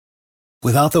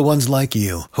Without the ones like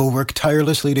you, who work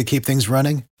tirelessly to keep things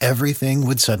running, everything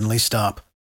would suddenly stop.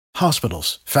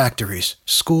 Hospitals, factories,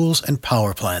 schools, and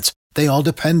power plants, they all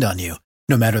depend on you.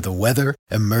 No matter the weather,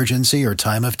 emergency, or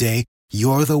time of day,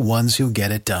 you're the ones who get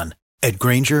it done. At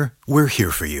Grainger, we're here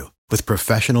for you with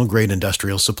professional-grade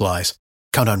industrial supplies.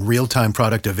 Count on real-time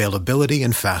product availability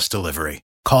and fast delivery.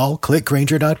 Call, click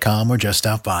Grainger.com, or just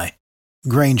stop by.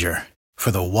 Grainger, for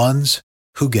the ones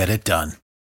who get it done.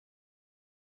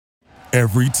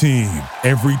 Every team,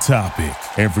 every topic,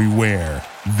 everywhere.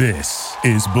 This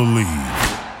is Believe.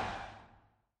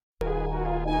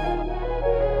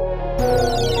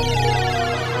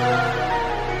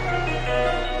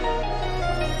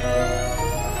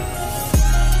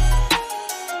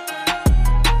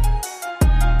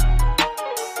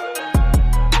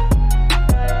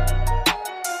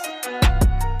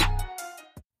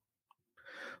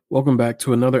 Welcome back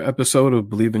to another episode of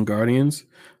Believe in Guardians.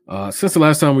 Since the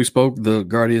last time we spoke, the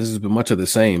Guardians has been much of the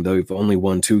same. They've only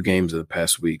won 2 games in the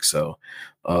past week. So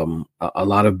a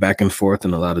lot of back and forth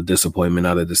and a lot of disappointment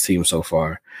out of this team so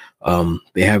far.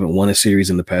 They haven't won a series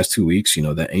in the past 2 weeks,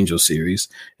 that Angel series,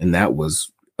 and that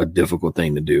was a difficult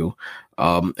thing to do.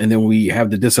 And then we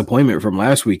have the disappointment from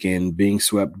last weekend being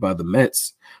swept by the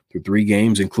Mets through 3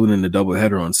 games, including the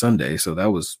doubleheader on Sunday. So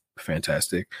that was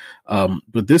fantastic.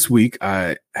 But this week,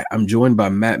 I'm joined by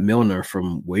Matt Milner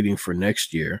from Waiting for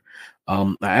Next Year.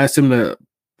 I asked him to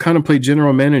kind of play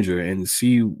general manager and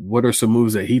see what are some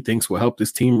moves that he thinks will help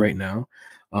this team right now.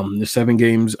 They're 7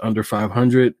 games under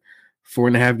 500,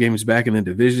 4.5 games back in the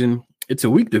division. It's a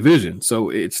weak division, so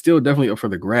it's still definitely up for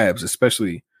the grabs,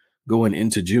 especially going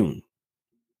into June.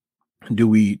 Do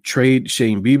we trade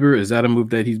Shane Bieber? Is that a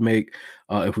move that he'd make?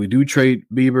 If we do trade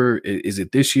Bieber, is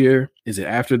it this year? Is it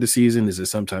after the season? Is it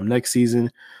sometime next season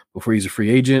before he's a free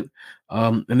agent?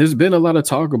 And there's been a lot of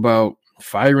talk about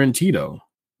firing Tito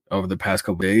over the past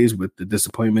couple of days with the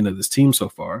disappointment of this team so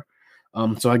far.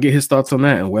 So I get his thoughts on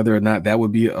that and whether or not that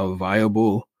would be a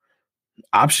viable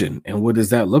option. And what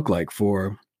does that look like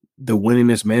for the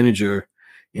winningest manager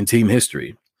in team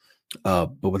history?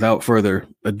 But without further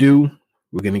ado,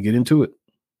 we're going to get into it.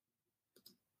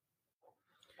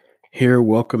 Here,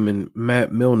 welcoming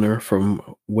Matt Milner from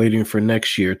Waiting for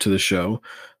Next Year to the show.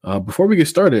 Before we get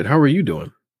started, how are you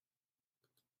doing?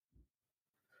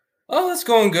 Oh, that's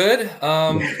going good.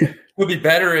 It would be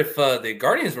better if the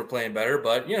Guardians were playing better,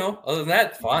 but, other than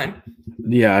that, fine.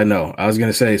 Yeah, I know. I was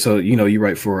going to say, so, you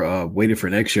write for Waiting for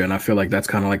Next Year, and I feel like that's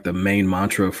kind of like the main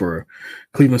mantra for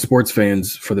Cleveland sports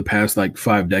fans for the past,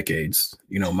 5 decades,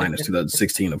 minus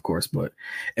 2016, of course. But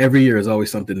every year is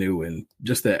always something new, and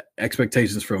just the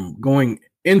expectations from going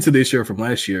into this year from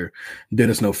last year did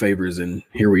us no favors, and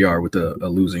here we are with a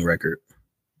losing record.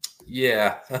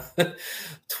 Yeah,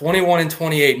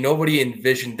 21-28. Nobody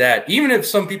envisioned that. Even if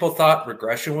some people thought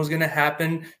regression was going to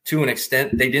happen to an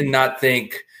extent, they did not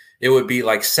think it would be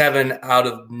 7 out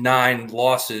of 9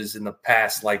 losses in the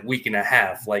past week and a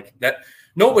half. That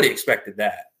nobody expected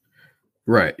that.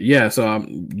 Right. Yeah. So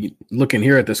I'm looking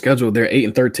here at the schedule. They're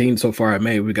 8-13 so far in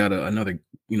May. We got another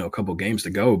couple games to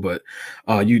go. But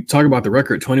you talk about the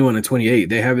record 21-28.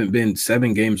 They haven't been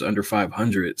 7 games under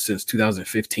 500 since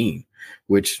 2015.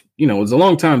 Which, is a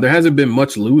long time. There hasn't been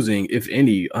much losing, if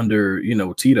any, under,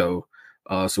 Tito.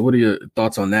 So what are your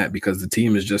thoughts on that? Because the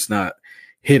team is just not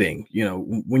hitting.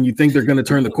 When you think they're going to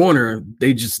turn the corner,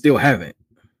 they just still haven't.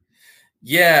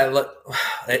 Yeah,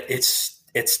 it's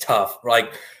tough.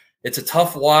 It's a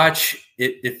tough watch.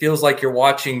 It feels like you're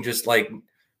watching just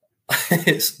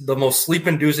it's the most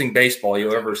sleep-inducing baseball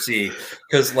you'll ever see.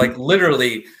 Because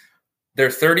literally, they're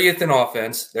 30th in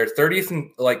offense. They're 30th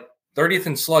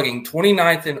in slugging,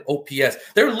 29th in OPS.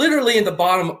 They're literally in the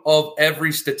bottom of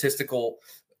every statistical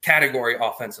category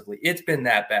offensively. It's been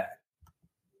that bad.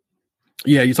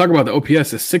 Yeah, you talk about the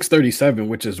OPS is 637,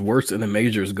 which is worse in the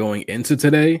majors going into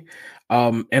today.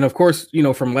 And of course,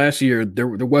 from last year, there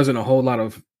wasn't a whole lot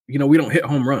of, we don't hit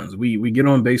home runs. We get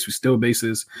on base, we steal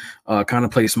bases, kind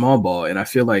of play small ball. And I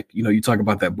feel like, you talk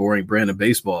about that boring brand of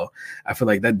baseball. I feel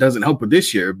like that doesn't help with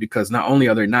this year because not only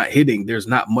are they not hitting, there's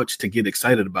not much to get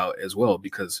excited about as well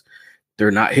because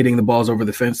they're not hitting the balls over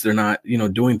the fence. They're not,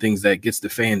 doing things that gets the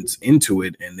fans into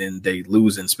it. And then they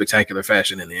lose in spectacular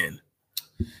fashion in the end.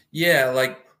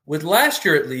 Yeah, with last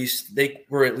year at least, they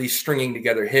were at least stringing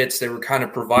together hits. They were kind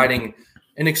of providing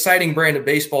an exciting brand of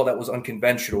baseball that was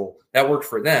unconventional. That worked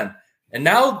for them. And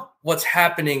now what's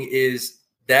happening is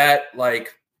that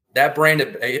that brand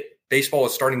of baseball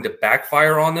is starting to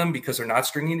backfire on them because they're not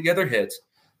stringing together hits.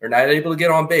 They're not able to get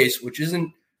on base, which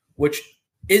isn't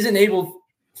able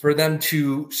for them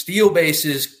to steal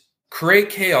bases, create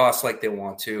chaos like they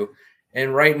want to.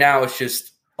 And right now it's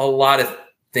just a lot of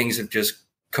things have just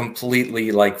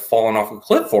completely like fallen off a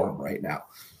cliff for him right now.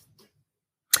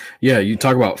 Yeah, you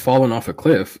talk about falling off a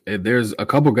cliff. There's a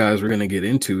couple guys we're going to get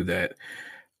into that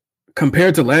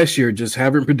compared to last year just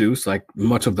haven't produced like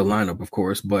much of the lineup, of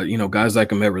course. But, guys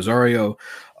like Ahmed Rosario,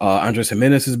 Andres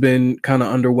Jimenez has been kind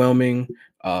of underwhelming.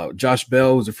 Josh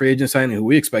Bell was a free agent signing who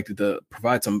we expected to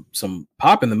provide some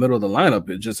pop in the middle of the lineup.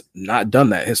 It's just not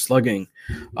done that. His slugging,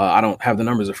 I don't have the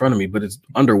numbers in front of me, but it's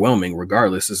underwhelming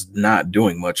regardless. It's not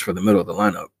doing much for the middle of the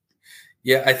lineup.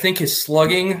 Yeah, I think his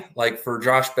slugging, like for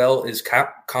Josh Bell, is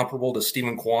comparable to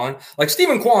Stephen Kwan. Like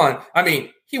Stephen Kwan, I mean,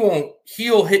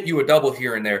 he'll hit you a double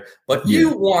here and there, but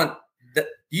you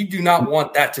do not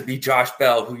want that to be Josh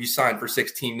Bell, who you signed for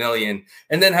 $16 million,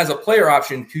 and then has a player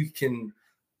option who can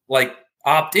like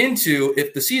opt into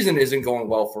if the season isn't going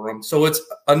well for him. So it's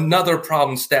another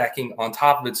problem stacking on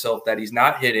top of itself that he's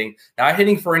not hitting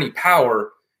for any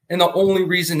power. And the only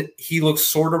reason he looks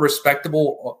sort of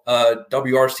respectable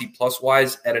WRC plus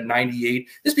wise at a 98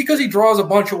 is because he draws a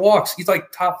bunch of walks. He's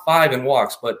like top 5 in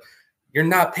walks, but you're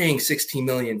not paying $16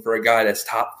 million for a guy that's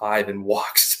top 5 in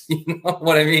walks. You know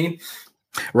what I mean?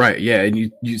 Right. Yeah.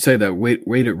 And you say that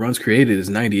weighted runs created is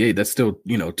 98. That's still,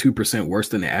 2% worse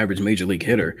than the average major league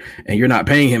hitter. And you're not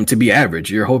paying him to be average.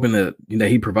 You're hoping that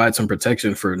he provides some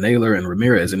protection for Naylor and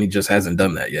Ramirez, and he just hasn't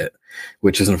done that yet,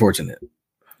 which is unfortunate.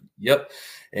 Yep.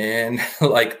 And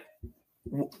like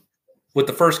with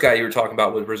the first guy you were talking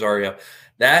about with Rosario,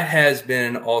 that has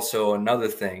been also another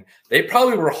thing. They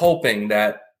probably were hoping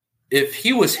that if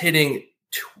he was hitting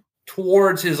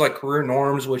towards his like career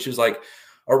norms, which is like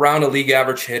around a league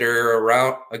average hitter,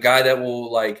 around a guy that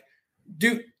will like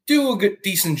do a good,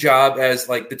 decent job as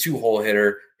like the 2-hole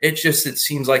hitter, it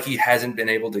seems like he hasn't been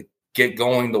able to get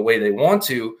going the way they want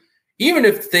to. Even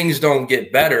if things don't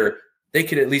get better, they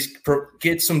could at least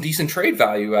get some decent trade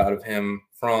value out of him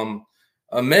from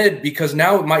Ahmed, because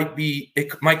now it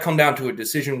might come down to a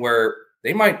decision where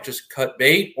they might just cut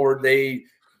bait or they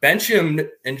bench him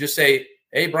and just say,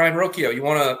 hey, Brian Rocchio, you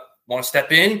want to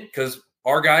step in? Because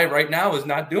our guy right now is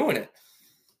not doing it.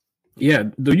 Yeah.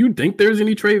 Do you think there's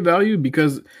any trade value?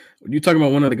 Because you're talking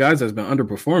about one of the guys that's been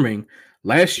underperforming.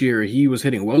 Last year, he was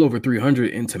hitting well over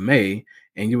 300 into May.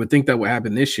 And you would think that would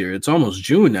happen this year. It's almost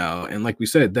June now. And like we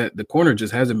said, that the corner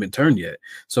just hasn't been turned yet.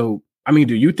 So, I mean,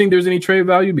 do you think there's any trade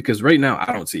value? Because right now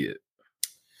I don't see it.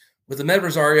 With Ahmed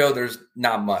Rosario, there's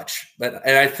not much.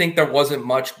 And I think there wasn't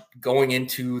much going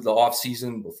into the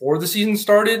offseason before the season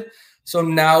started. So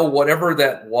now whatever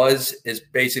that was is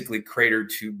basically cratered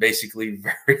to basically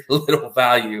very little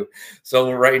value.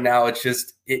 So right now it's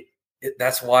just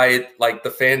that's why like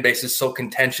the fan base is so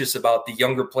contentious about the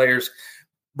younger players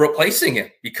replacing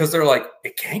it, because they're like,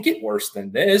 it can't get worse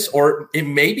than this, or it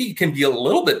maybe can be a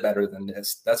little bit better than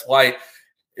this. That's why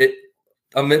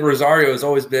Ahmed Rosario has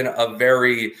always been a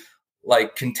very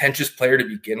like contentious player to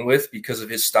begin with because of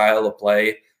his style of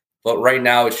play. But right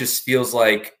now it just feels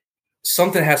like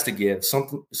something has to give,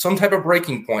 some type of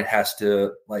breaking point has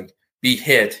to like be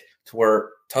hit to where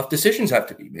tough decisions have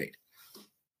to be made.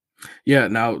 Yeah.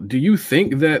 Now, do you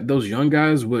think that those young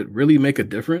guys would really make a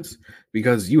difference?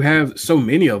 Because you have so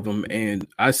many of them. And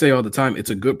I say all the time,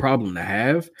 it's a good problem to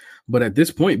have. But at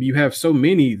this point, you have so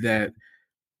many that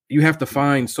you have to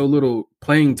find so little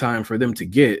playing time for them to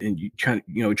get. And you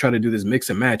try to do this mix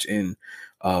and match. And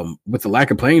with the lack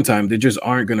of playing time, they just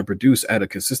aren't going to produce at a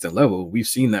consistent level. We've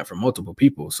seen that from multiple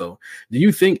people. So do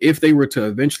you think if they were to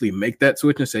eventually make that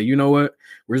switch and say, you know what,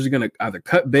 we're just going to either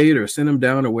cut bait or send them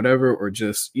down or whatever, or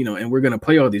just, and we're going to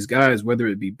play all these guys, whether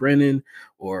it be Brennan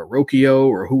or Rocchio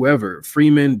or whoever,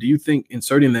 Freeman, do you think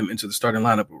inserting them into the starting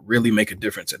lineup will really make a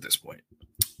difference at this point?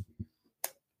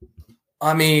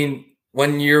 I mean,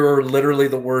 when you're literally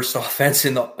the worst offense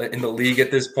in the league at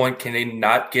this point, can they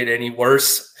not get any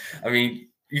worse? I mean,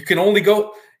 you can only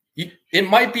go – it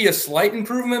might be a slight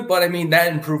improvement, but, I mean,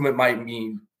 that improvement might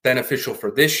mean beneficial for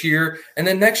this year and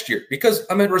then next year, because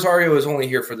Ahmed Rosario is only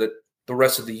here for the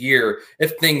rest of the year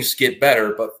if things get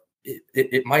better. But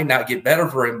it might not get better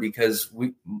for him because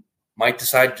we might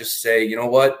decide to just say, you know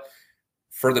what,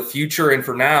 for the future and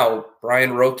for now,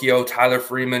 Brian Rocchio, Tyler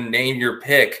Freeman, name your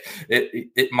pick.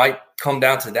 It might come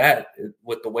down to that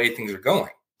with the way things are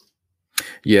going.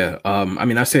 Yeah. I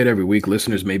mean, I say it every week.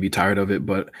 Listeners may be tired of it,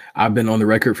 but I've been on the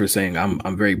record for saying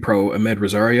I'm very pro Ahmed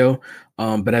Rosario.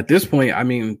 But at this point, I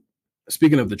mean,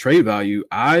 speaking of the trade value,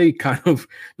 I kind of,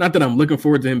 not that I'm looking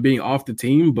forward to him being off the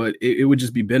team, but it would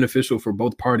just be beneficial for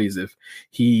both parties if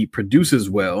he produces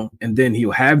well, and then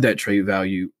he'll have that trade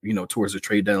value, towards the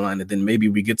trade deadline, and then maybe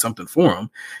we get something for him.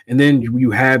 And then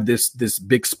you have this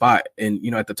big spot and,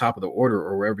 at the top of the order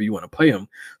or wherever you want to play him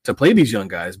to play these young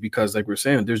guys, because like we're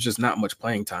saying, there's just not much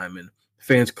playing time, and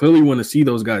fans clearly want to see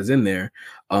those guys in there.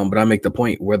 But I make the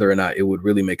point whether or not it would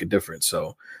really make a difference.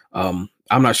 So I'm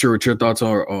not sure what your thoughts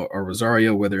are, or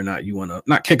Rosario, whether or not you want to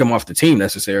not kick him off the team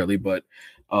necessarily, but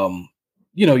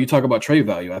you talk about trade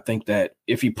value. I think that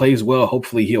if he plays well,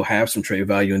 hopefully he'll have some trade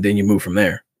value, and then you move from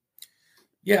there.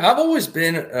 Yeah, I've always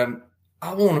been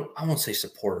I won't say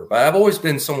supporter, but I've always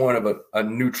been somewhat of a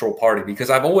neutral party, because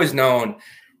I've always known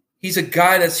he's a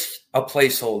guy that's a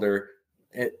placeholder.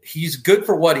 He's good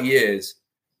for what he is,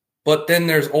 but then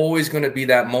there's always going to be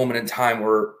that moment in time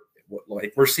where,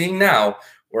 like we're seeing now,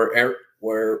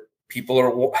 where people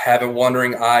are have a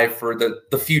wondering eye for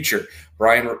the future.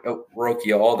 Brian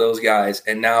Rocchio, all those guys,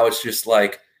 and now it's just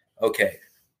like, okay,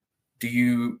 do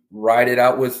you ride it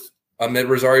out with Ahmed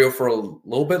Rosario for a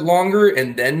little bit longer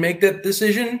and then make that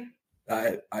decision?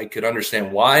 I could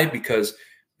understand why, because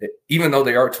even though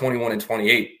they are 21 and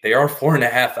 28, they are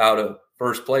 4.5 out of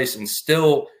first place, and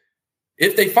still,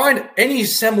 if they find any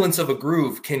semblance of a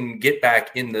groove, can get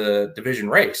back in the division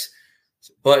race.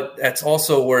 But that's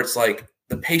also where it's like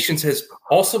the patience has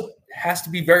to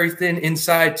be very thin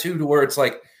inside too, to where it's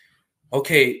like,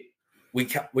 okay, we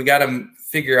got to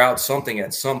figure out something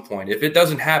at some point. If it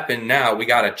doesn't happen now, we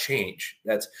got to change.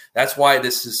 That's why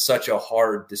this is such a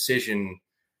hard decision,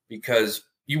 because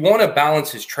you want to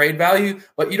balance his trade value,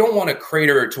 but you don't want to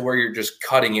crater it to where you're just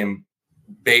cutting him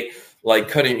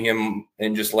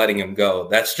and just letting him go.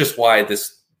 That's just why the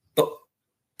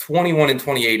 21 and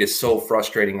 28 is so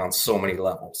frustrating on so many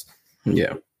levels.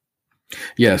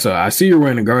 Yeah. So I see you're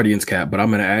wearing a Guardians cap, but I'm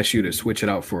going to ask you to switch it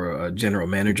out for a general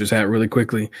manager's hat really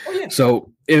quickly. Oh, yeah.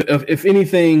 So if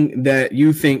anything that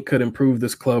you think could improve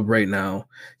this club right now,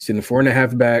 sitting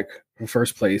 4.5 back from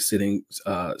first place, sitting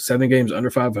 7 games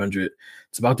under 500,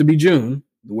 it's about to be June.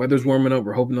 The weather's warming up.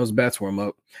 We're hoping those bats warm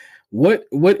up. What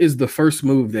is the first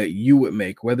move that you would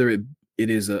make, whether it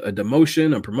is a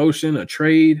demotion, a promotion, a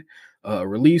trade, a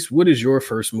release? What is your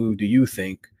first move, do you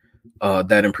think,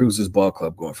 that improves this ball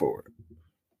club going forward?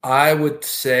 I would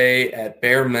say at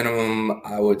bare minimum,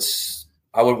 I would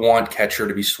want catcher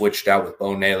to be switched out with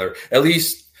Bo Naylor. At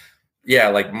least, yeah,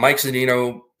 like Mike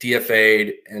Zunino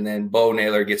DFA'd, and then Bo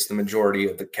Naylor gets the majority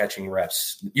of the catching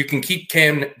reps. You can keep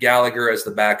Cam Gallagher as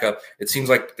the backup. It seems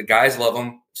like the guys love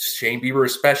him, Shane Bieber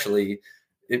especially,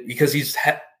 because he's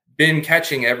been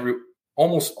catching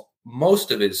almost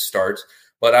most of his starts.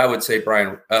 But I would say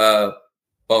Bo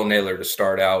Naylor to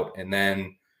start out, and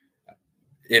then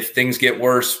if things get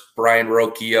worse, Brian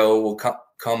Rocchio will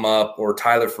come up, or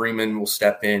Tyler Freeman will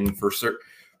step in for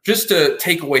just to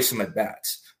take away some at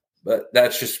bats. But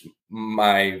that's just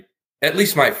my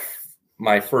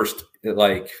first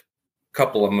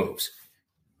couple of moves.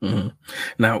 Mm-hmm.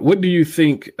 Now, what do you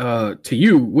think? To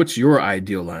you, what's your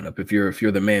ideal lineup if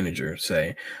you're the manager?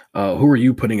 Say, who are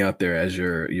you putting out there as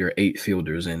your 8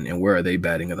 fielders, and where are they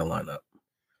batting in the lineup?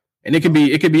 And it could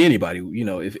be anybody.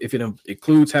 If it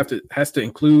includes has to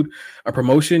include a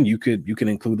promotion, you can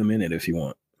include them in it if you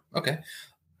want. Okay,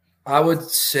 I would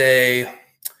say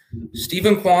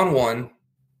Stephen Kwan 1.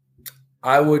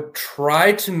 I would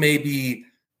try to maybe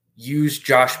use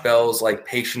Josh Bell's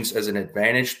patience as an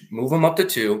advantage. Move him up to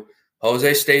 2.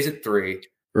 Jose stays at 3.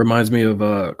 Reminds me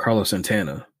of Carlos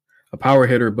Santana, a power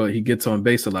hitter, but he gets on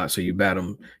base a lot, so you bat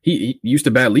him. He used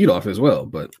to bat leadoff as well,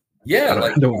 but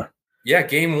yeah, yeah,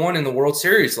 game 1 in the World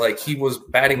Series, he was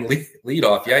batting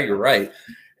leadoff. Yeah, you're right.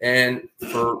 And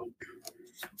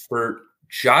for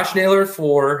Josh Naylor at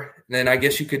 4, then I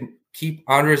guess you could keep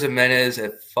Andres Jimenez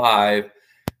at 5.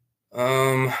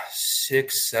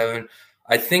 6, 7.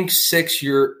 I think 6.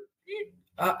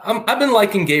 I've been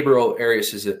liking Gabriel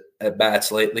Arias' at bats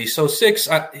lately. So 6,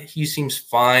 he seems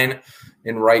fine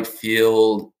in right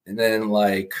field, and then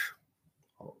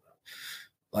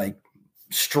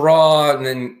Straw, and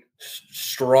then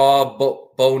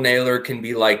Bo Naylor can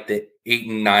be the 8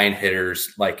 and 9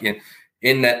 hitters,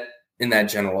 in that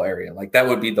general area. That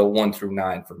would be the 1 through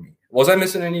 9 for me. Was I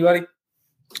missing anybody?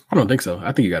 I don't think so.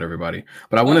 I think you got everybody.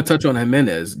 But I want to touch on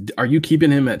Jimenez. Are you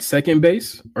keeping him at second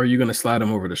base, or are you going to slide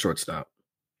him over to shortstop?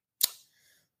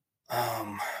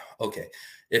 Okay.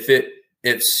 If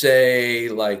it's say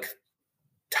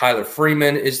Tyler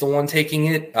Freeman is the one taking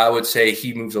it, I would say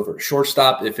he moves over to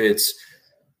shortstop. If it's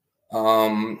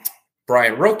Brian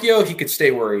Rocchio, he could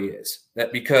stay where he is.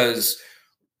 Because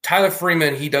Tyler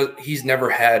Freeman, he's never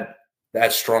had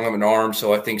that strong of an arm.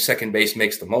 So I think second base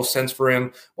makes the most sense for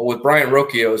him. But with Brian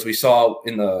Rocchio, as we saw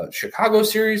in the Chicago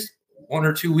series 1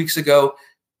 or 2 weeks ago,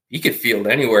 he could field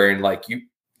anywhere. And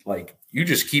you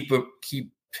just keep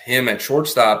him at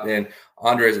shortstop and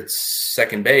Andres at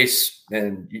second base,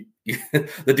 and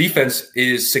the defense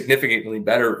is significantly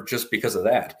better just because of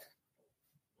that.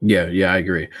 Yeah, I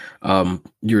agree.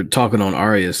 You're talking on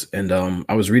Arias, and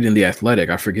I was reading The Athletic.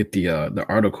 I forget the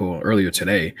article earlier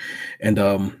today, and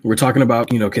we're talking about,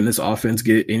 can this offense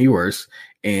get any worse?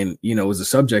 And it was a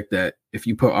subject that if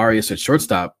you put Arias at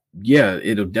shortstop, yeah,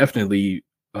 it'll definitely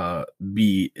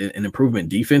be an improvement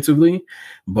defensively.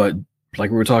 But like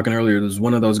we were talking earlier, there's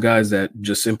one of those guys that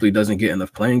just simply doesn't get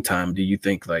enough playing time. Do you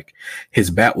think like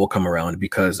his bat will come around?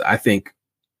 Because I think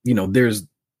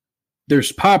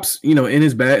there's pops, in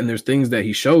his bat, and there's things that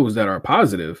he shows that are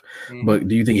positive. Mm-hmm. But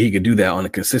do you think he could do that on a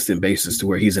consistent basis to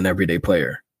where he's an everyday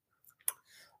player?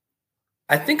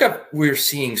 I think we're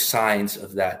seeing signs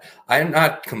of that. I'm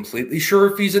not completely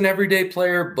sure if he's an everyday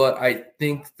player, but I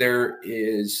think there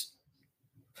is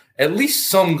at least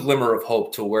some glimmer of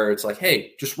hope to where it's like,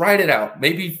 hey, just ride it out.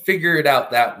 Maybe figure it out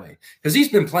that way. Because he's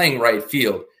been playing right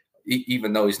field.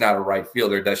 Even though he's not a right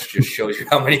fielder, that just shows you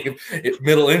how many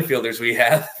middle infielders we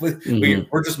have. Mm-hmm.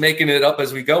 We're just making it up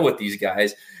as we go with these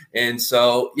guys. And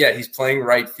so, yeah, he's playing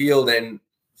right field. And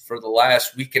for the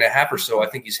last week and a half or so, I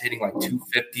think he's hitting like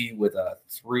 250 with a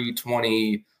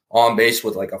 320 on base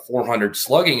with like a 400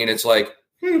 slugging. And it's like,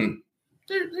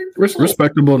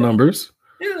 respectable numbers.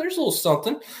 Yeah, there's a little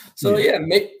something. So,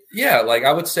 like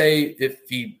I would say if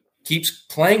he keeps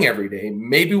playing every day,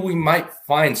 maybe we might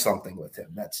find something with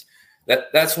him. That's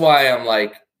why I'm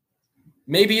like,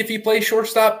 maybe if he plays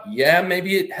shortstop,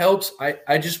 maybe it helps.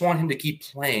 I just want him to keep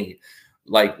playing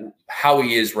like how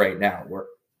he is right now. We're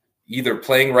either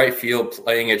playing right field,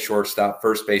 playing at shortstop,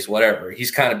 first base, whatever.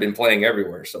 He's kind of been playing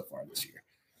everywhere so far this year.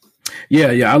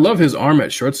 Yeah. I love his arm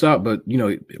at shortstop, but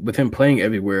with him playing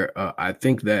everywhere, I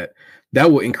think that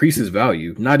will increase his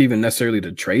value, not even necessarily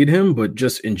to trade him, but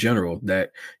just in general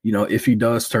that, if he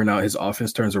does turn out, his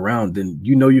offense turns around, then,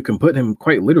 you can put him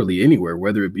quite literally anywhere,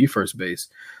 whether it be first base,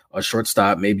 a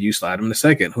shortstop, maybe you slide him to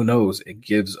second, who knows? It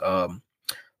gives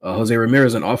Jose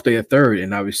Ramirez an off day at third.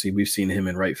 And obviously we've seen him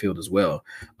in right field as well.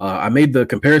 I made the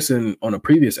comparison on a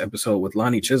previous episode with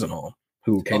Lonnie Chisenhall,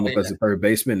 who came up as a third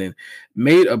baseman and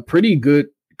made a pretty good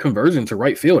conversion to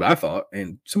right field, I thought,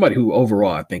 and somebody who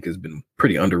overall I think has been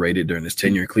pretty underrated during his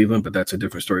tenure in Cleveland, but that's a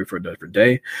different story for a different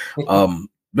day.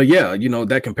 But yeah,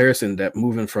 that comparison, that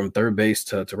moving from third base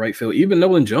to right field, even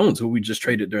Nolan Jones, who we just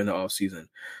traded during the offseason,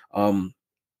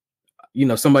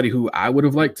 somebody who I would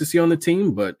have liked to see on the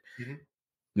team, but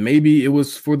maybe it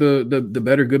was for the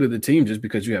better good of the team, just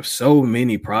because you have so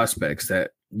many prospects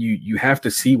that you have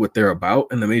to see what they're about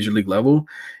in the major league level.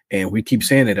 And we keep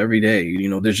saying it every day,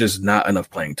 there's just not enough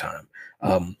playing time.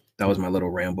 That was my little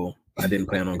ramble. I didn't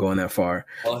plan on going that far,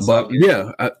 but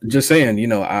just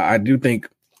saying, I do think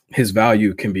his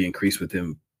value can be increased with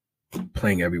him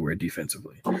playing everywhere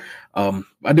defensively.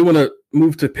 I do want to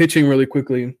move to pitching really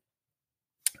quickly.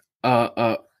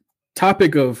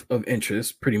 Topic of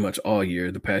interest pretty much all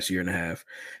year, the past year and a half,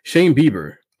 Shane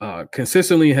Bieber.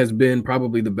 Consistently has been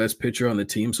probably the best pitcher on the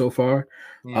team so far.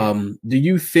 Do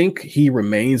you think he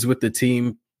remains with the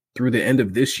team through the end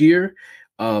of this year?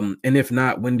 And if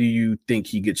not, when do you think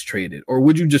he gets traded? Or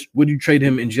would you trade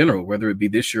him in general, whether it be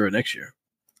this year or next year?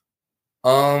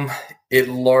 It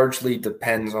largely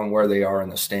depends on where they are in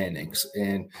the standings.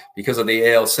 And because of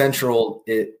the AL Central,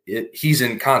 he's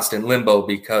in constant limbo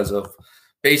because of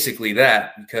basically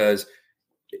that, because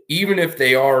even if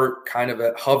they are kind of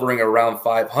hovering around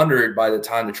 500 by the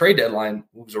time the trade deadline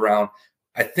moves around,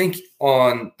 I think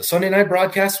on the Sunday night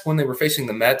broadcast when they were facing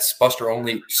the Mets, Buster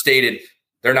Olney stated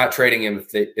they're not trading him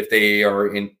if they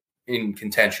are in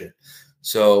contention.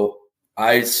 So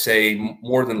I say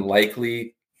more than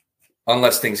likely,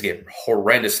 unless things get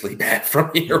horrendously bad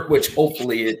from here, which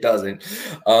hopefully it doesn't,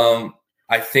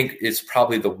 I think it's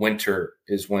probably the winter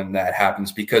is when that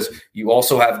happens, because you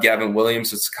also have Gavin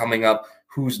Williams that's coming up,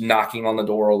 who's knocking on the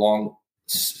door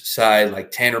alongside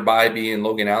like Tanner Bybee and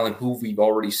Logan Allen, who we've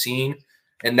already seen.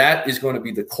 And that is going to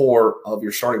be the core of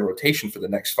your starting rotation for the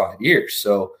next 5 years.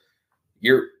 So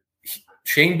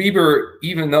Shane Bieber,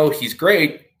 even though he's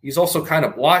great, he's also kind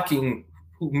of blocking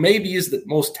who maybe is the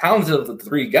most talented of the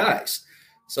three guys.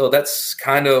 So that's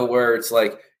kind of where it's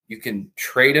like you can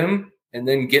trade him and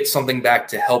then get something back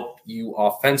to help you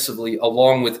offensively,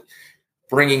 along with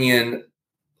bringing in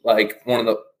like one of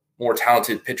the more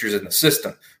talented pitchers in the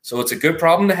system. So it's a good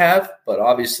problem to have, but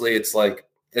obviously it's like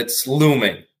it's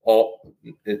looming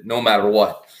no matter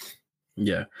what.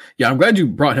 Yeah. Yeah. I'm glad you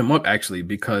brought him up actually,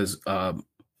 because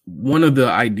one of the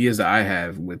ideas that I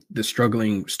have with the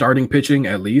struggling starting pitching,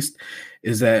 at least,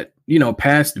 is that,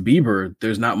 past Bieber,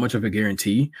 there's not much of a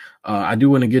guarantee. I do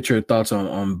want to get your thoughts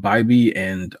on Bybee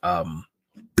and,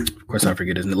 of course, I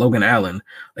forget his name, Logan Allen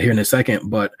here in a second.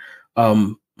 But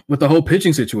with the whole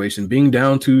pitching situation, being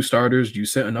down 2 starters, you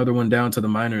sent another one down to the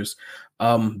minors.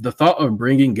 The thought of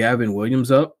bringing Gavin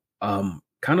Williams up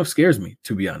kind of scares me,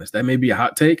 to be honest. That may be a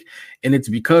hot take. And it's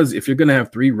because if you're going to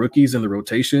have 3 rookies in the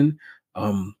rotation,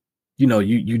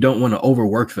 you don't want to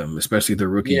overwork them, especially their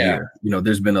rookie year.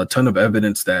 There's been a ton of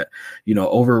evidence that,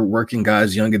 overworking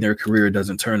guys young in their career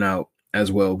doesn't turn out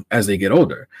as well as they get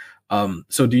older.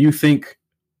 So do you think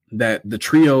that the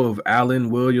trio of Allen,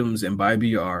 Williams, and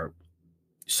Bybee are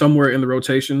somewhere in the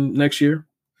rotation next year?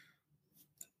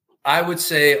 I would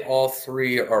say all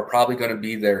 3 are probably going to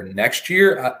be there next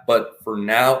year. But for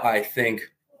now, I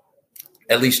think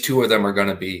at least 2 of them are going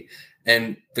to be.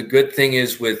 And the good thing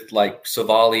is with like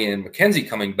Savali and McKenzie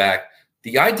coming back,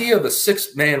 the idea of a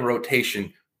 6-man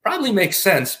rotation probably makes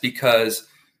sense because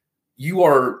you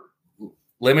are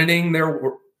limiting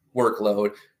their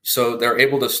workload. So they're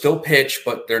able to still pitch,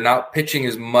 but they're not pitching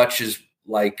as much as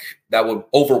like that would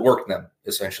overwork them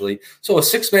essentially. So a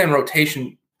 6-man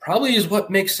rotation probably is what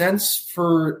makes sense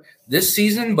for this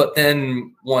season. But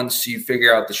then once you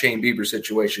figure out the Shane Bieber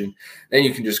situation, then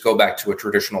you can just go back to a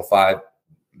traditional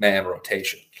 5-man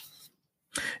rotation.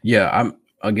 Yeah,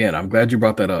 I'm glad you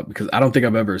brought that up because I don't think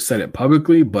I've ever said it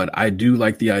publicly, but I do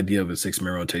like the idea of a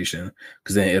 6-man rotation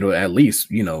because then it'll at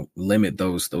least, limit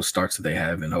those starts that they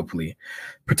have and hopefully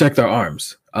protect their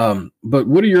arms. But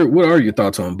what are your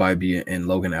thoughts on Bybee and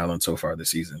Logan Allen so far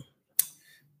this season?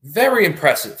 Very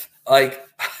impressive. Like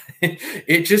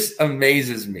it just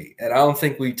amazes me. And I don't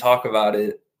think we talk about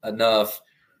it enough.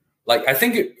 Like, I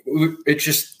think it's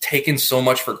just taken so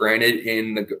much for granted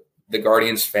in the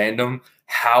Guardians fandom,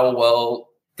 how well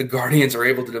the Guardians are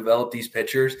able to develop these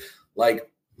pitchers. Like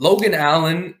Logan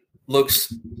Allen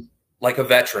looks like a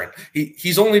veteran.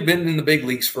 He's only been in the big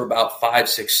leagues for about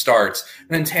 5-6 starts. And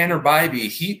then Tanner Bybee,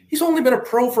 he's only been a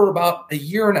pro for about a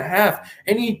year and a half.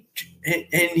 And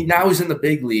now he's in the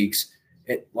big leagues.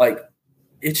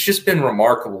 It's just been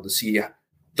remarkable to see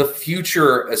the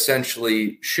future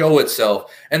essentially show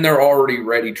itself, and they're already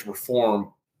ready to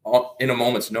perform in a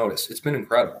moment's notice. It's been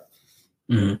incredible.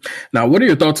 Mm-hmm. Now, what are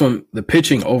your thoughts on the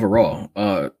pitching overall?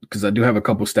 Because I do have a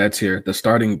couple stats here. The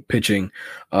starting pitching,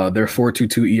 their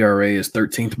 4.22 ERA is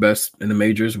 13th best in the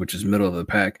majors, which is middle of the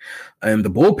pack. And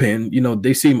the bullpen,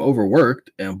 they seem overworked,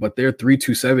 but their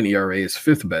 3.27 ERA is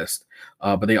 5th best.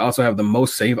 But they also have the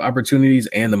most save opportunities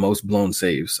and the most blown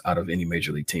saves out of any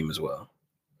major league team as well.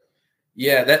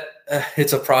 Yeah, that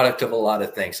it's a product of a lot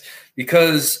of things.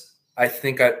 Because I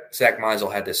think Zach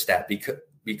Meisel had this stat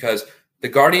because the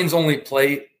Guardians only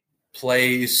play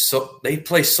so many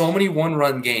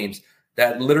 1-run games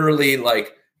that literally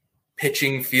like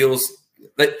pitching feels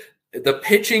that the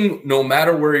pitching, no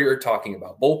matter where you're talking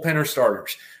about, bullpen or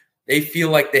starters, they feel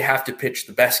like they have to pitch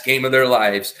the best game of their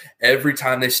lives every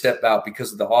time they step out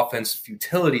because of the offense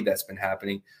futility that's been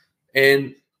happening.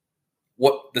 And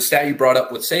what the stat you brought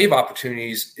up with save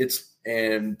opportunities,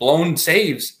 and blown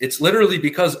saves, it's literally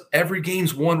because every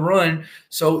game's 1 run.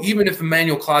 So even if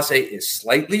Emmanuel Clase is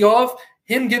slightly off,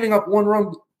 him giving up 1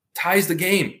 run ties the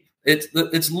game.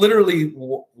 It's literally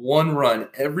 1 run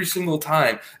every single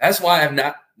time. That's why I've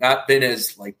not been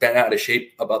as bent out of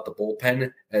shape about the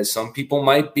bullpen as some people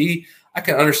might be. I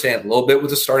can understand a little bit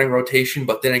with the starting rotation,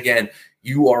 but then again,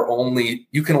 you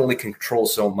can only control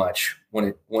so much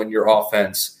when your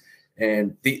offense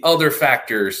and the other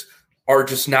factors are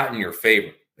just not in your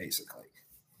favor, basically.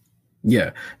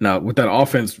 Yeah. Now, with that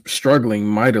offense struggling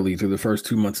mightily through the first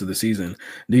 2 months of the season,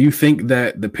 do you think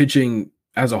that the pitching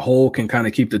as a whole can kind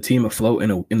of keep the team afloat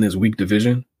in this weak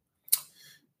division?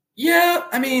 Yeah,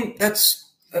 I mean,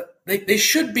 that's they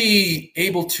should be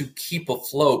able to keep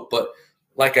afloat, but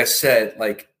like I said,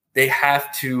 they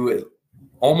have to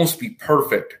almost be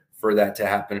perfect for that to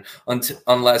happen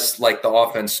unless the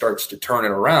offense starts to turn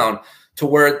it around to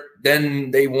where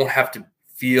then they won't have to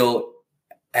feel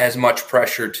as much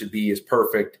pressure to be as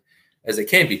perfect as they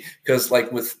can be. Because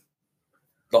with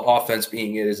the offense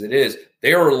being it as it is,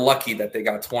 they are lucky that they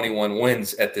got 21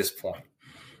 wins at this point.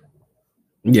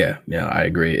 Yeah, I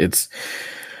agree. It's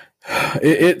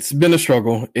been a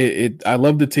struggle. I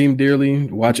love the team dearly,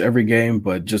 watch every game,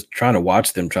 but just trying to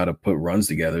watch them try to put runs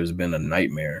together has been a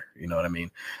nightmare. You know what I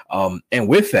mean? And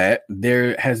with that,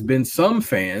 there has been some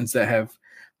fans that have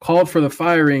called for the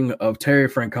firing of Terry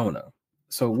Francona.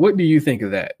 So what do you think of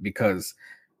that? Because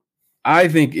I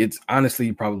think it's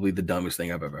honestly probably the dumbest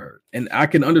thing I've ever heard. And I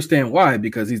can understand why,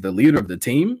 because he's the leader of the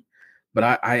team.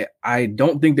 But I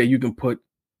don't think that you can put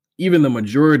even the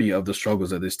majority of the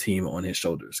struggles of this team on his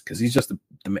shoulders, because he's just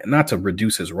not to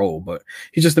reduce his role, but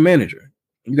he's just the manager.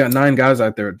 You got 9 guys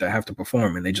out there that have to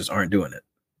perform, and they just aren't doing it.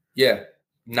 Yeah,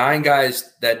 9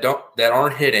 guys that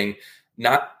aren't hitting,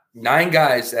 not 9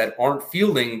 guys that aren't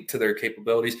fielding to their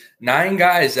capabilities, 9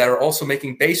 guys that are also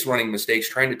making base running mistakes,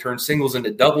 trying to turn singles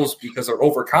into doubles because they're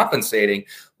overcompensating.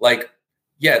 Like,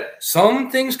 yeah, some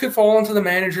things could fall into the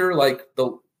manager, like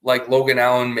Logan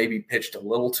Allen maybe pitched a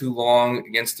little too long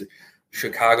against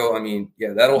Chicago. I mean,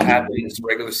 yeah, that'll happen. It's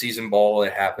regular season ball.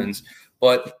 It happens.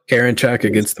 But Karinchak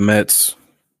against the Mets.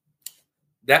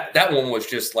 That one was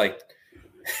just like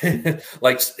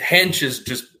Henches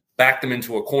just backed them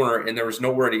into a corner, and there was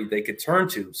nowhere they could turn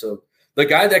to. So the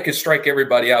guy that can strike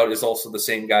everybody out is also the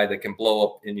same guy that can blow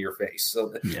up in your face.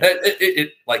 So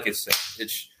like it's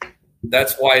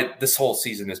that's why this whole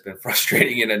season has been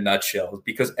frustrating in a nutshell,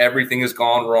 because everything has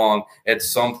gone wrong at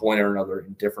some point or another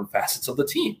in different facets of the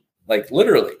team. Like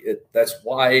literally, that's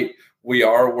why we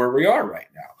are where we are right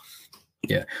now.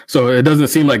 Yeah. So it doesn't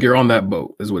seem like you're on that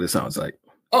boat, is what it sounds like.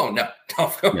 Oh no,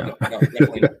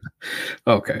 definitely not.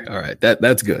 Okay, all right,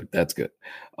 that's good. That's good.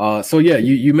 So yeah,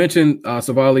 you mentioned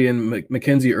Savali and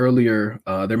McKenzie earlier.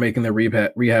 They're making their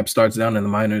rehab starts down in the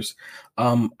minors.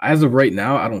 As of right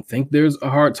now, I don't think there's a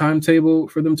hard timetable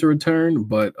for them to return.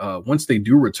 But once they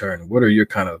do return, what are your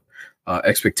kind of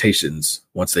expectations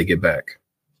once they get back?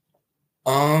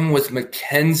 With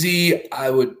McKenzie,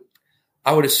 I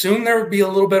would assume there would be a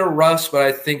little bit of rust, but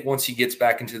I think once he gets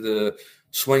back into the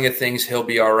swing of things, he'll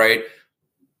be all right.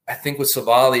 I think with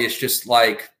Savali, it's just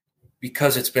like,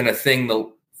 because it's been a thing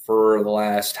for the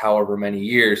last however many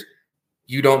years,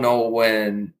 you don't know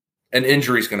when an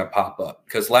injury is going to pop up.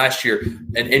 Because last year,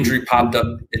 an injury popped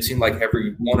up, it seemed like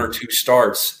every 1 or 2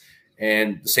 starts.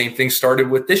 And the same thing started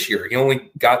with this year. He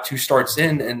only got 2 starts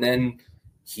in, and then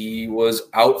he was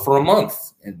out for a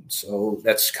month. And so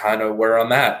that's kind of where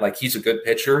I'm at. Like, he's a good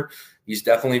pitcher. He's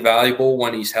definitely valuable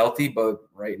when he's healthy, but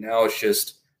right now it's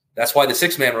just – that's why the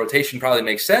 6-man rotation probably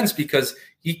makes sense, because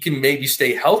he can maybe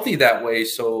stay healthy that way,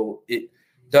 so it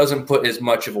doesn't put as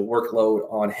much of a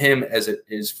workload on him as it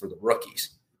is for the rookies.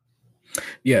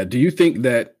 Yeah. Do you think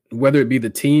that, whether it be the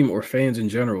team or fans in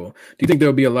general, do you think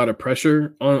there'll be a lot of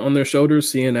pressure on their shoulders,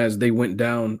 seeing as they went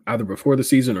down either before the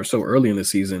season or so early in the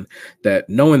season, that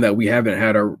knowing that we haven't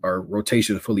had our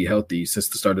rotation fully healthy since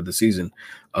the start of the season,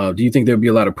 do you think there'll be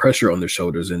a lot of pressure on their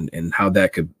shoulders and how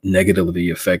that could negatively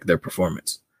affect their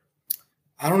performance?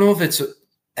 I don't know if it's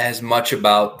as much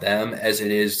about them as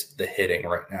it is the hitting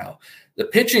right now. The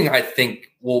pitching, I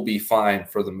think, will be fine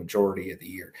for the majority of the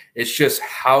year. It's just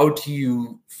how do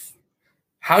you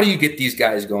get these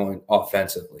guys going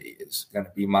offensively is going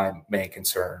to be my main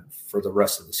concern for the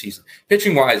rest of the season.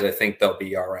 Pitching-wise, I think they'll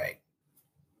be all right.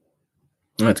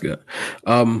 That's good.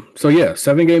 So, yeah,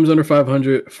 7 games under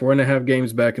 500, 4.5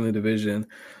 games back in the division.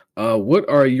 What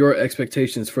are your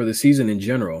expectations for the season in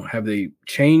general? Have they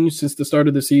changed since the start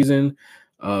of the season?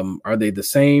 Are they the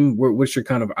same? What's your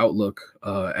kind of outlook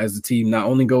as the team not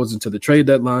only goes into the trade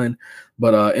deadline,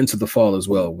 but into the fall as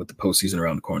well, with the postseason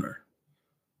around the corner?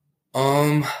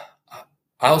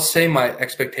 I'll say my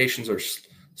expectations are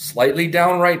slightly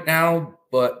down right now,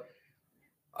 but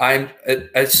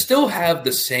I still have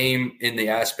the same in the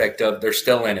aspect of they're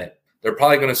still in it. They're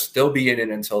probably going to still be in it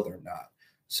until they're not.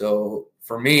 So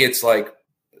for me, it's like,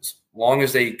 as long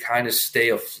as they kind of stay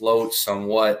afloat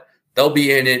somewhat, they'll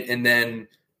be in it. And then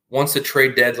once the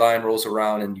trade deadline rolls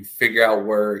around and you figure out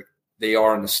where they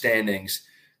are in the standings,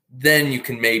 then you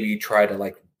can maybe try to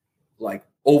like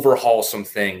overhaul some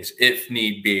things if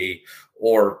need be,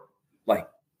 or like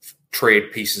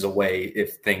trade pieces away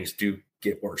if things do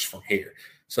get worse from here.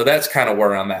 So that's kind of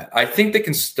where I'm at. I think they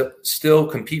can still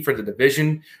compete for the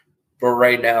division, but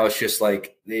right now it's just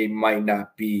like they might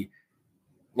not be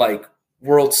like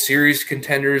World Series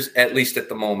contenders, at least at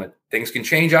the moment. Things can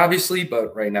change, obviously,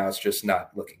 but right now it's just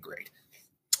not looking great.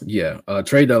 Yeah,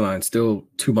 trade deadline still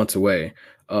 2 months away.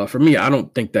 For me, I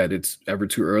don't think that it's ever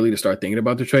too early to start thinking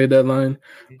about the trade deadline.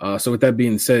 So with that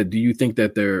being said, do you think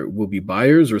that there will be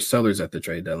buyers or sellers at the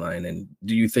trade deadline? And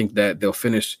do you think that they'll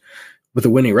finish with a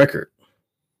winning record?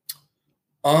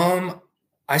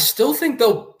 I still think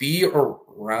they'll be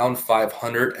around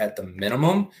 500 at the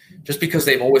minimum, just because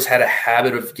they've always had a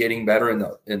habit of getting better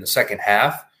in the second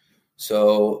half.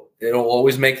 So it'll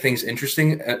always make things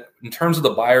interesting. In terms of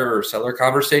the buyer or seller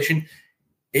conversation,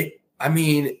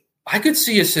 I could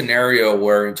see a scenario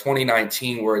where in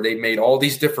 2019 where they made all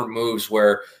these different moves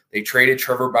where they traded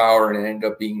Trevor Bauer and it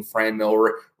ended up being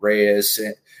Franmil Reyes.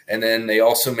 And then they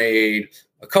also made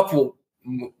a couple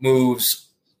moves.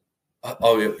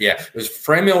 It was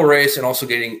Franmil Reyes and also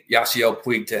getting Yasiel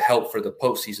Puig to help for the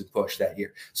postseason push that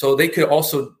year. So they could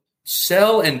also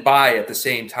sell and buy at the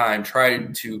same time,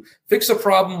 trying to fix a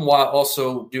problem while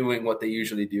also doing what they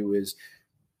usually do is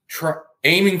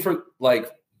aiming for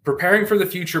preparing for the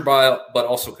future but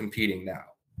also competing now.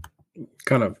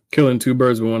 Kind of killing two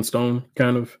birds with one stone,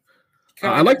 kind of.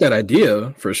 I like that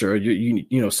idea for sure.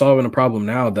 You know, solving a problem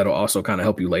now that'll also kind of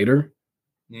help you later.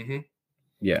 Mm-hmm.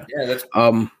 Yeah. Yeah. That's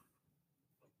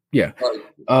yeah.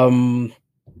 I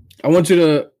want you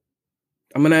to.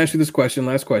 I'm going to ask you this question.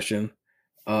 Last question.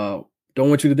 Don't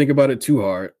want you to think about it too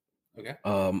hard. Okay.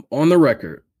 On the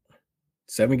record,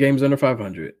 7 games under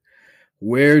 500.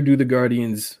 Where do the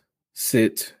Guardians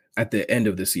sit at the end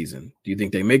of the season? Do you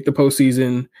think they make the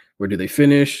postseason? Where do they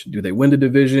finish? Do they win the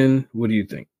division? What do you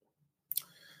think?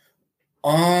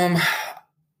 I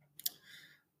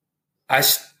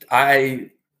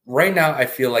right now I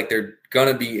feel like they're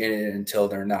gonna be in it until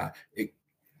they're not.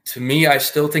 To me, I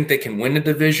still think they can win the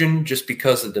division just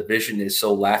because the division is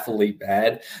so laughably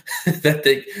bad that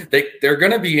they're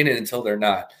gonna be in it until they're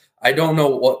not. I don't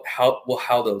know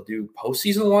how they'll do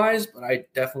postseason wise, but I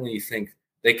definitely think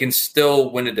they can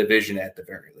still win a division at the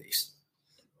very least.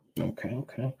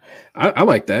 Okay. I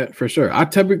like that for sure. I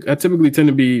typically tend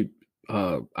to be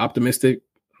optimistic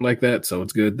like that, so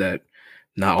it's good that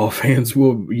not all fans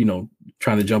will,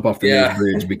 trying to jump off the next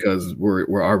bridge because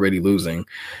we're already losing.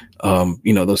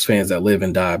 Those fans that live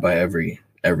and die by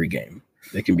every game.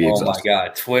 They can be exhausting. Oh my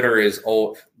God, Twitter is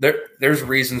old. There's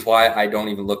reasons why I don't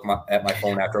even look at my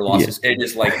phone after losses. Yeah. It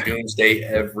is like doomsday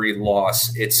every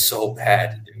loss. It's so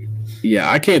bad, dude.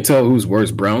 Yeah, I can't tell who's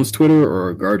worse, Browns Twitter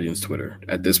or Guardians Twitter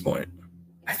at this point.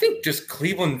 I think just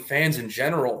Cleveland fans in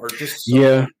general are just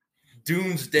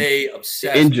doomsday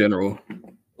obsessed. In general.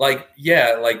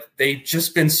 They've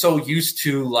just been so used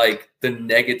to the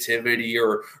negativity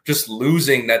or just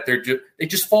losing that they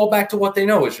just fall back to what they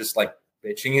know. It's just like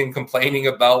bitching and complaining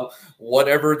about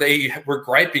whatever they were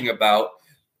griping about,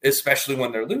 especially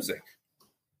when they're losing.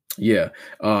 Yeah.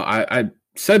 I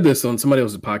said this on somebody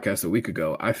else's podcast a week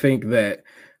ago. I think that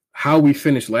how we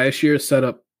finished last year set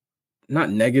up not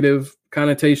negative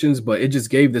connotations, but it just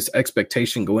gave this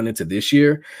expectation going into this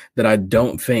year that I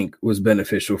don't think was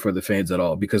beneficial for the fans at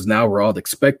all, because now we're all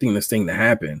expecting this thing to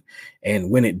happen. And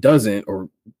when it doesn't, or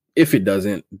if it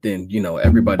doesn't, then,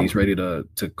 everybody's ready to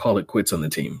call it quits on the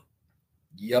team.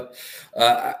 Yep.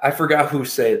 I forgot who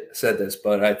said this,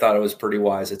 but I thought it was pretty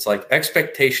wise. It's like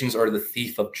expectations are the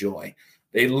thief of joy.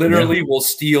 They literally will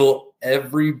steal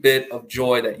every bit of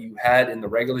joy that you had in the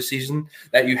regular season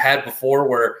that you had before,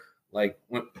 where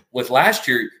with last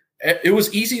year, it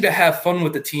was easy to have fun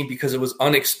with the team because it was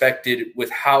unexpected with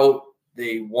how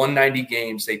they won 90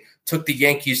 games. They took the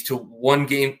Yankees to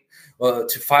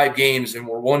 5 games and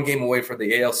were 1 game away from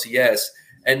the ALCS.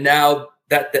 And now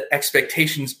that the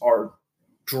expectations are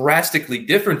drastically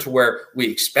different to where we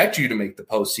expect you to make the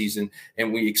postseason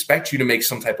and we expect you to make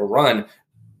some type of run.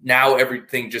 Now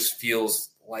everything just feels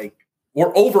like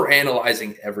we're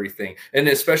overanalyzing everything. And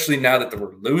especially now that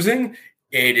we're losing,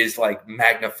 it is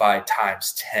magnified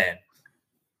times 10.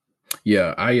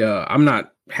 Yeah, I'm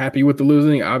not happy with the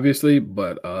losing, obviously,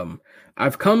 but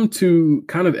I've come to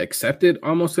kind of accept it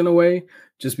almost in a way,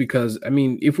 just because,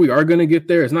 if we are going to get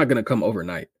there, it's not going to come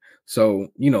overnight. So,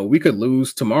 we could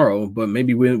lose tomorrow, but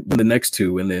maybe win the next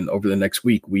 2. And then over the next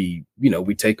week, we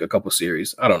take a couple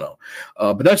series. I don't know.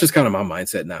 But that's just kind of my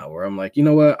mindset now, where I'm like, you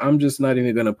know what? I'm just not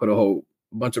even going to put a whole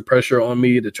bunch of pressure on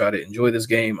me to try to enjoy this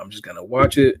game. I'm just going to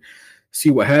watch it, see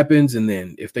what happens. And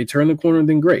then if they turn the corner,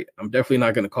 then great. I'm definitely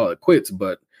not going to call it quits,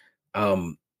 but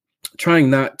trying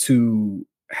not to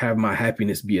have my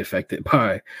happiness be affected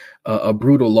by a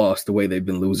brutal loss the way they've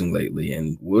been losing lately.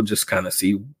 And we'll just kind of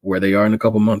see where they are in a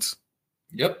couple months.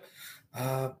 Yep.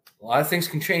 A lot of things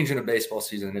can change in a baseball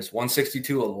season. It's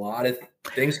 162. A lot of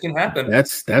things can happen.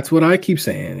 That's what I keep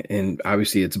saying. And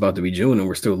obviously it's about to be June and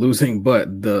we're still losing,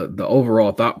 but the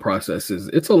overall thought process is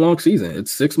it's a long season.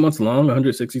 It's 6 months long,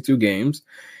 162 games.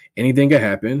 Anything can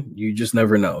happen. You just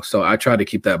never know. So I try to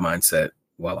keep that mindset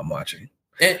while I'm watching.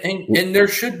 And there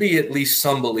should be at least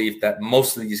some belief that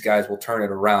most of these guys will turn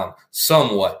it around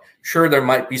somewhat. Sure, there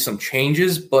might be some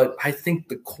changes, but I think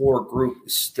the core group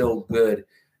is still good.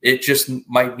 It just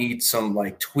might need some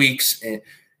tweaks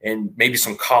and maybe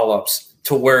some call-ups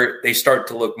to where they start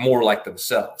to look more like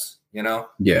themselves, Yeah.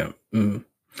 Mm-hmm.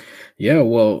 Yeah,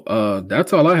 well,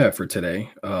 that's all I have for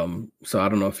today. So I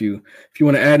don't know if you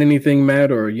want to add anything,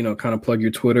 Matt, or kind of plug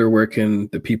your Twitter. Where can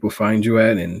the people find you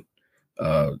at, and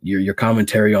your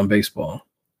commentary on baseball?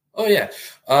 Oh yeah,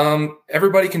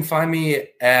 everybody can find me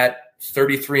at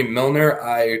 33 Milner.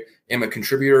 I am a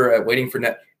contributor at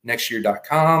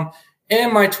waitingfornextyear.com.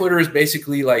 And my Twitter is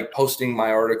basically like posting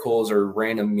my articles or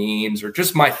random memes or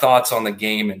just my thoughts on the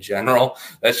game in general.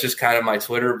 That's just kind of my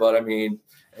Twitter. But I mean,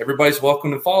 everybody's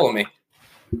welcome to follow me.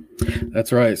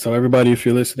 That's right. So everybody, if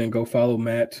you're listening, go follow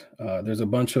Matt. There's a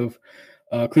bunch of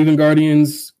Cleveland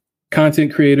Guardians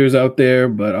content creators out there,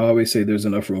 but I always say there's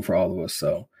enough room for all of us.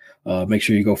 So make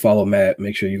sure you go follow Matt.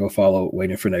 Make sure you go follow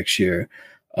Waiting for Next Year.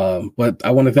 But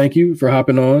I want to thank you for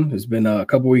hopping on. It's been a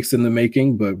couple weeks in the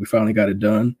making, but we finally got it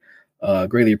done.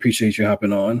 Greatly appreciate you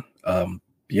hopping on.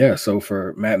 So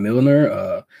for Matt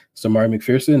Milner, Samari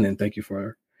McPherson, and thank you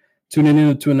for tuning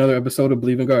in to another episode of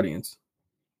Believe in Guardians.